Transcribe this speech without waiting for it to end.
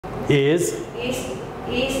is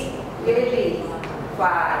really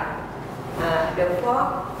fine. The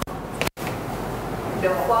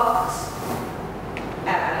fox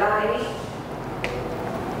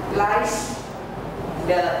lies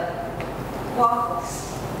the fox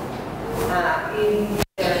in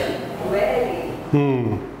the valley.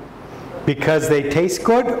 Because they taste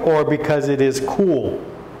good or because it is cool?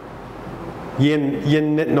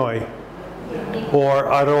 Yin nit noi or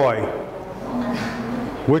aroy?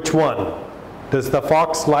 Which one? Does the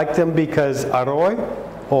fox like them because aroy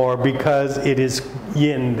or because it is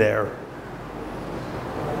yin there?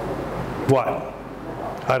 What?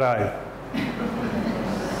 Arai.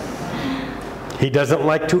 He doesn't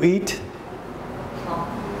like to eat?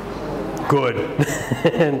 Good.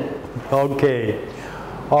 Okay.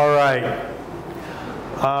 All right.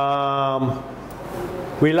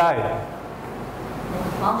 We like. The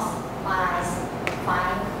fox flies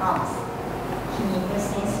 5 frogs. He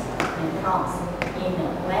uses the frogs in the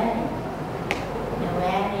valley. The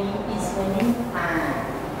valley is very far.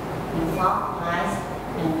 The fox flies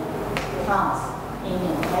the frogs in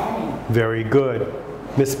the valley. Very good.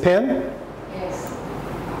 Miss Penn? Yes.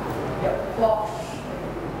 The fox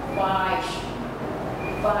flies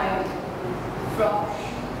 5 frogs.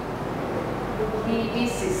 He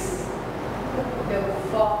visits the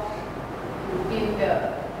fox in the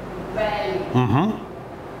valley.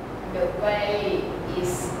 The valley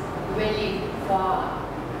is very far.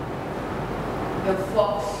 The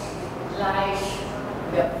fox lies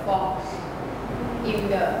the fox in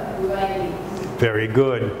the valley. Very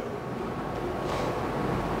good.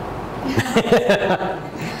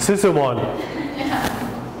 Susumon.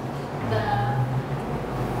 The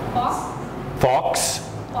fox. Fox.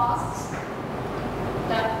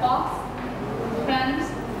 The fox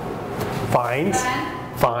Finds.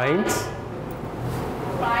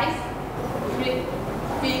 flies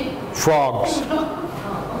Frogs.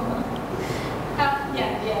 ครับอย่า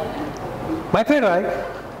งเดียวนะ ไม่เป็นไร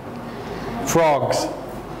Frogs.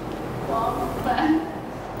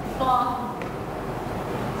 Fox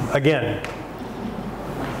Again.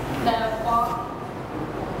 the fox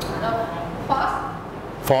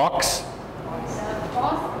Fox. the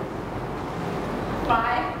fox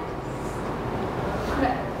fly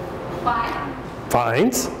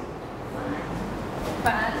Finds.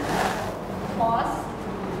 fox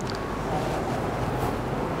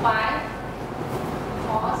fly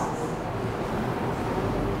fox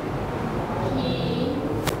he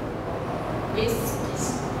visits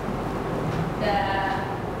the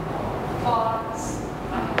fox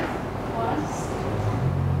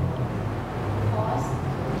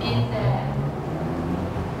in the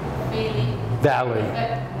Valley.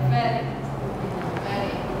 valley.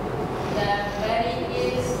 The valley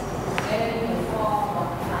is very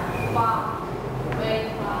far. Very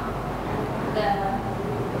far. The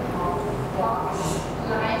fox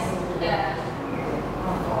lies the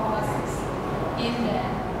horses in the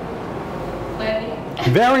valley.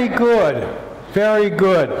 Very good. Very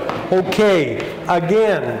good. Okay.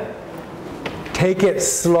 Again, take it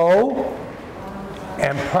slow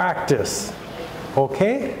and practice.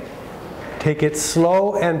 Okay? Take it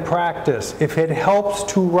slow and practice. If it helps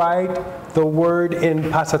to write the word in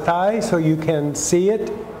ภาษาไทยso you can see it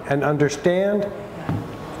and understand,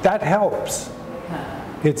 that helps.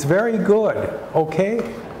 It's very good. Okay?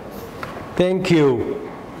 Thank you.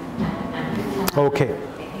 Okay.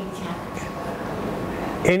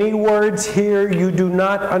 Any words here you do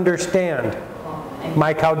not understand? ไม่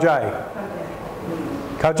เข้าใจ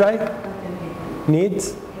เข้าใจ Needs?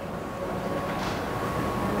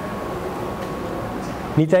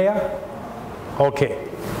 Nitaya? Okay.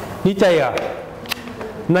 Nitaya.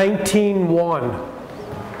 19:1.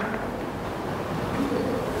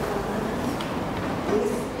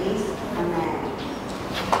 This is a man.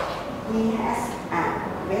 He has a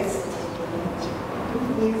vest.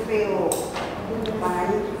 He feels by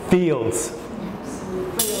Fields.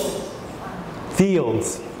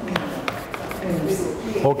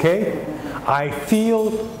 Okay? I feel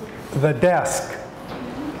the desk.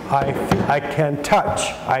 I can touch.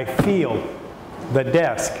 I feel the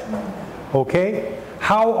desk. Okay?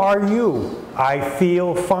 How are you? I feel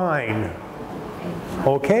fine.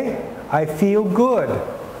 Okay? I feel good.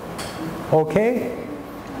 Okay?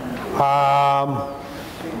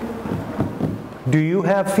 Do you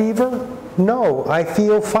have fever? No, I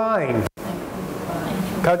feel fine.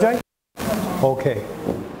 เข้าใจ? Okay.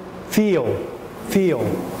 Feel.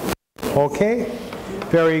 Okay?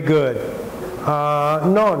 Very good.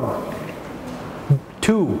 None.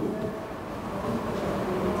 2.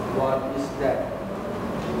 What is that?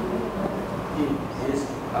 It is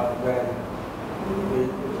a van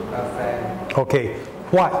with a fan. Okay,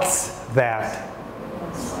 what's that?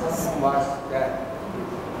 What's that?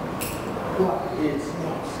 What is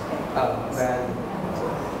a van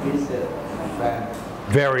with a fan?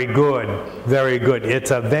 Very good, very good.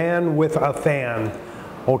 It's a van with a fan.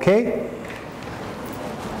 Okay?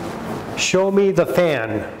 Show me the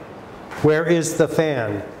fan. Where is the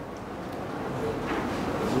fan?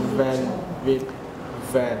 Van with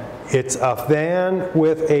fan. It's a van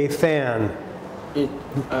with a fan. It's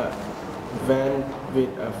a van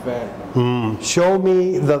with a fan. Show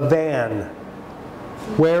me the van.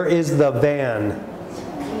 Where is the van?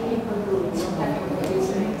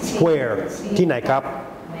 Where? ที่ไหนครับ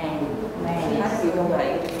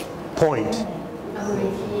Point.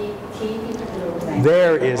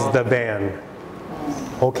 There is the van.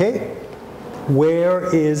 Okay? Where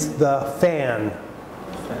is the fan?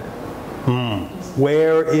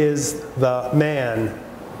 Where is the man?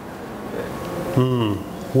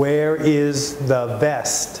 Where is the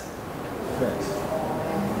vest?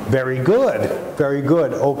 Very good. Very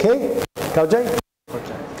good. Okay? เข้าใจ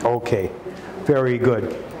Okay. Very good.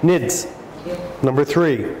 Nids. Number 3.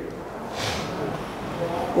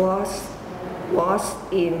 Was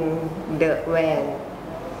in the van.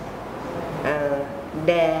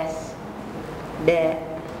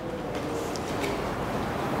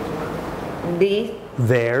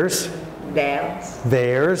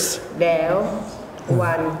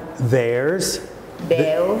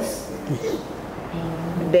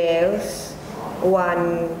 There's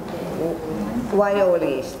one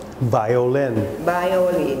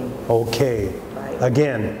violin. Okay.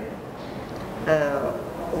 Again.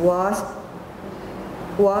 What's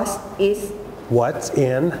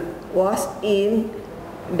in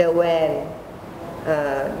the van?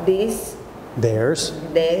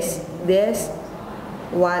 There's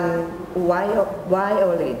one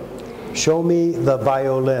violin. Show me the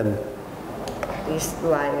violin. This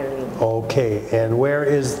violin. Okay, and where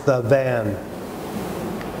is the van?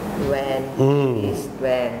 Is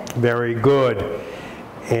van. Very good.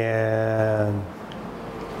 And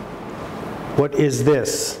what is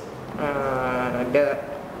this? The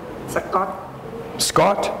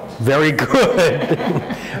Scott? Very good.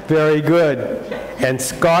 Very good. And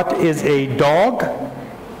Scott is a dog?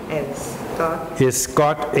 And Scott. Is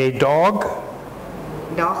Scott a dog?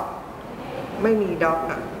 Dog. ไม่มี dog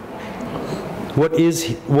นะ What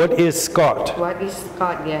is Scott? What is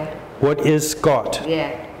Scott? Yeah. What is Scott?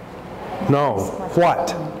 Yeah. No. What?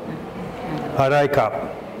 อะไรครับ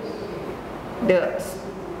The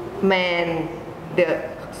man.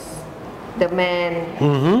 The man.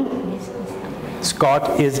 Scott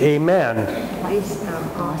is a man.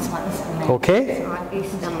 Okay? Scott is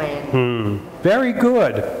the man. Very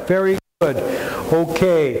good. Very good.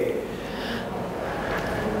 Okay.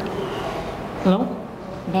 Look,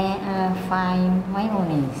 there are 5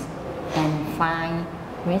 violins and 5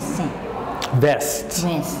 vests.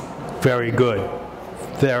 Very good.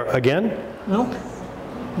 There again? Look,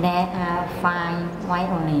 there are 5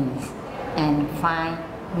 violins and 5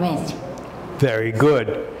 vests. Very good.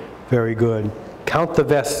 Very good. Count the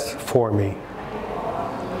vests for me.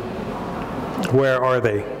 Where are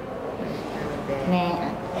they? They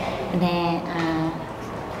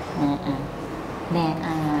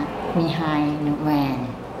are behind the van.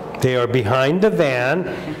 They are behind the van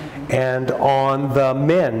and on the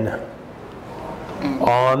men.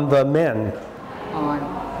 On the men. On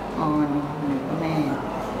man.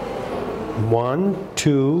 1,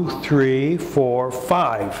 2, 3, 4,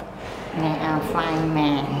 5. There are 5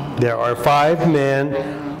 men. There are 5 men,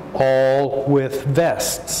 all with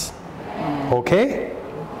vests. Okay?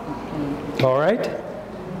 All right?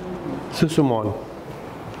 Susumon.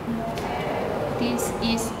 This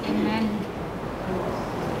is a man.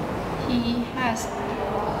 He has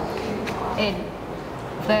a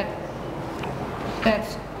vest.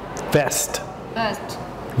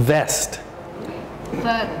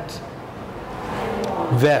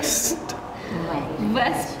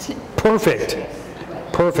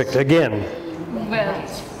 Perfect. Again.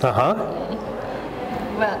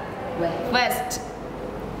 Vest.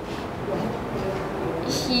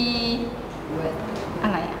 He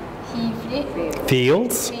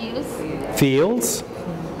feels.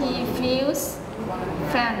 He feels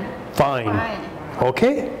fine.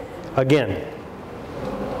 Okay? Again.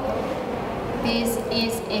 This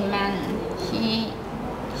is a man. He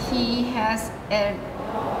has a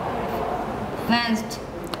vest.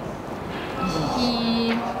 He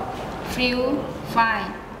feels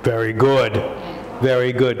fine. Very good.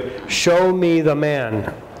 Very good. Show me the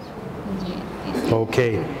man.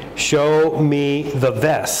 Okay. Show me the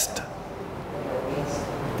vest.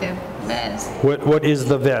 The vest. What is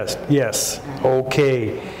the vest? Yes. Okay.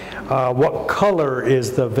 What color is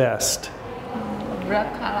the vest? Black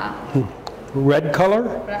color. Red color?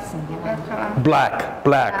 Black color.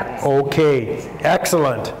 Black. Okay.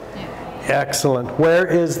 Excellent. Excellent. Where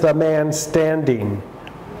is the man standing?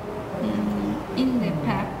 In the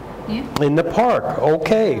park. Yeah. In the park.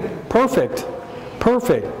 Okay. Perfect.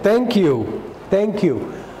 Thank you.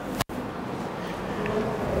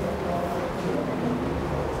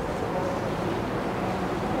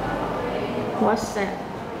 What's that?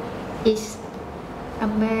 Is a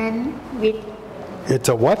man with It's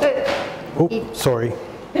a what? Oh, sorry.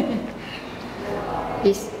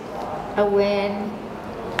 is a van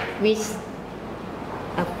with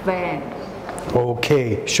a van.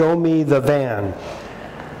 Okay. Show me the van.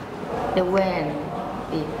 The van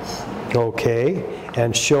is Okay.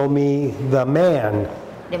 And show me the man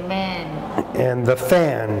the man and the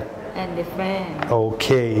fan. and the fan.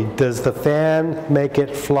 Okay. Does the fan make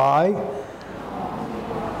it fly?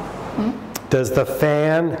 Does the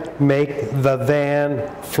fan make the van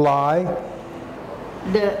fly?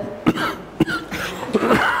 The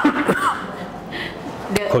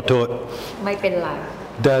ขอโทษ ไม่เป็นไร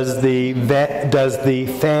Does the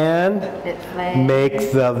fan The fan make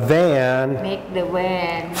the van make the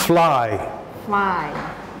van fly? fly.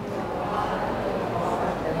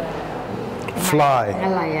 Fly. อะ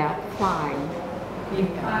ไรอะ fly.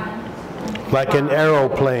 Like an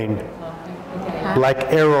aeroplane. Like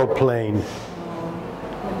aeroplane.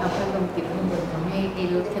 เอาพัดลมติดข้างบนทำให้ไอ้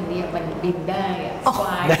รถคันนี้มันบินได้อะคว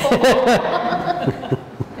าย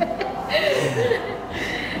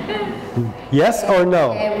Yes or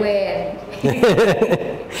no? Airway.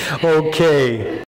 Okay.